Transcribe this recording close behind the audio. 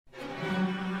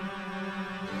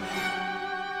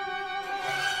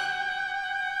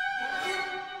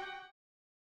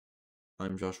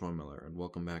I'm Joshua Miller, and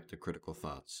welcome back to Critical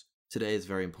Thoughts. Today is a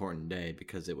very important day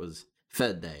because it was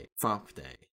Fed Day, FOMC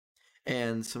Day,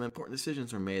 and some important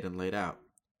decisions were made and laid out.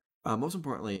 Most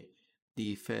importantly,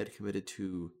 the Fed committed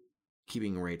to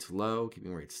keeping rates low,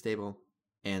 keeping rates stable,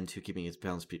 and to keeping its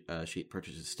balance sheet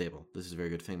purchases stable. This is a very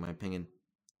good thing, in my opinion.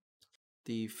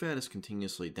 The Fed has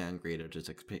continuously downgraded its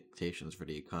expectations for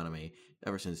the economy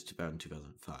ever since about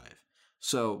 2005.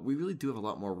 So we really do have a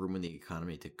lot more room in the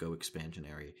economy to go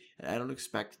expansionary. And I don't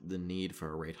expect the need for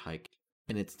a rate hike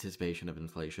in anticipation of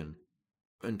inflation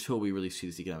until we really see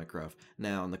this economic growth.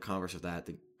 Now, in the converse of that,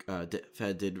 the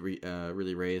Fed did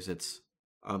really raise its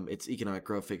economic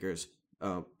growth figures,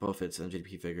 both its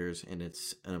GDP figures and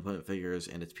its unemployment figures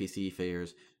and its PCE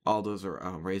figures. All those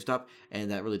are raised up, and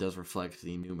that really does reflect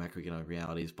the new macroeconomic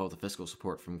realities, both the fiscal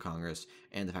support from Congress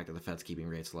and the fact that the Fed's keeping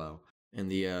rates low. And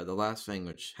the last thing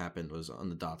which happened was on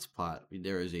the dots plot.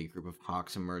 There is a group of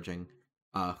hawks emerging,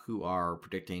 who are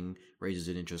predicting raises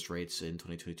in interest rates in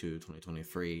 2022,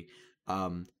 2023.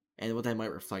 And what that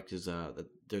might reflect is that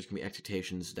there's going to be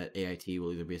expectations that AIT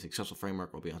will either be a successful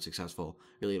framework or will be unsuccessful.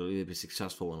 Really, it'll either be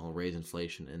successful and it'll raise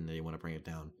inflation and they want to bring it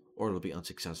down, or it'll be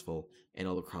unsuccessful and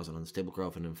it'll cause an unstable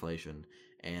growth in inflation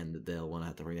and they'll want to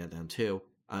have to bring that down too.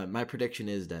 My prediction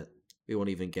is that we won't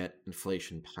even get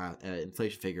inflation.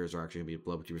 Inflation figures are actually going to be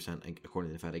below 2%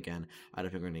 according to the Fed again. I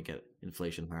don't think we're going to get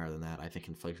inflation higher than that. I think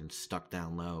inflation's stuck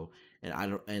down low,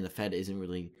 and the Fed isn't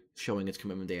really showing its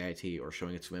commitment to AIT or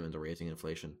showing its commitment to raising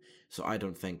inflation. So I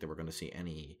don't think that we're going to see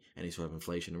any sort of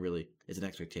inflation. Really, it's an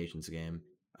expectations game.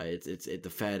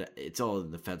 The Fed. It's all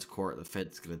in the Fed's court. The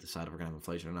Fed's going to decide if we're going to have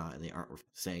inflation or not, and they aren't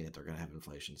saying that they're going to have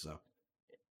inflation. So,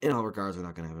 in all regards, we're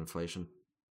not going to have inflation.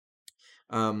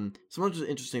 Some other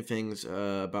interesting things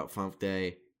about FOMC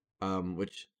Day,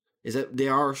 which is that they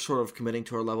are sort of committing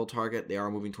to a level target. They are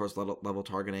moving towards level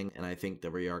targeting, and I think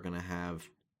that we are going to have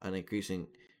an increasing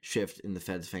shift in the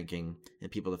Fed's thinking and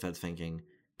people the Fed's thinking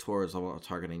towards level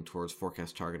targeting, towards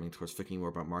forecast targeting, towards thinking more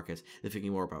about markets. They're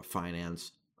thinking more about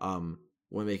finance. When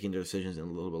making their decisions and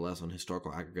a little bit less on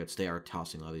historical aggregates, they are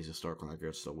tossing all these historical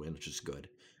aggregates to the wind, which is good,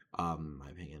 in my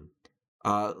opinion.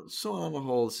 So on the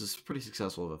whole, this is pretty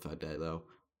successful of a Fed Day, though.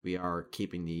 We are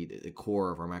keeping the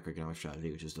core of our macroeconomic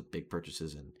strategy, which is the big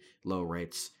purchases and low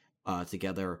rates,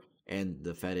 together. And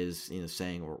the Fed is,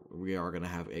 saying we are going to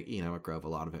have economic growth, a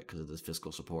lot of it because of this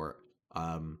fiscal support.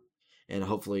 And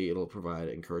hopefully it'll provide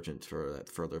encouragement for that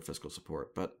further fiscal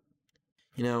support. But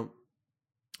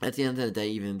at the end of the day,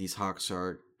 even these hawks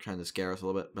are trying to scare us a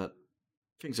little bit. But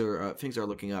things are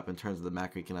looking up in terms of the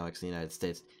macroeconomics in the United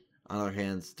States. On the other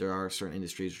hand, there are certain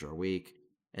industries which are weak,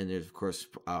 and there's of course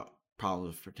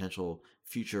problems with potential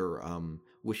future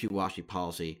wishy-washy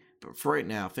policy. But for right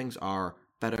now, things are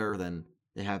better than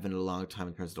they have been in a long time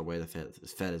in terms of the way the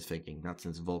Fed is thinking. Not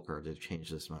since Volcker did it change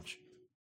this much.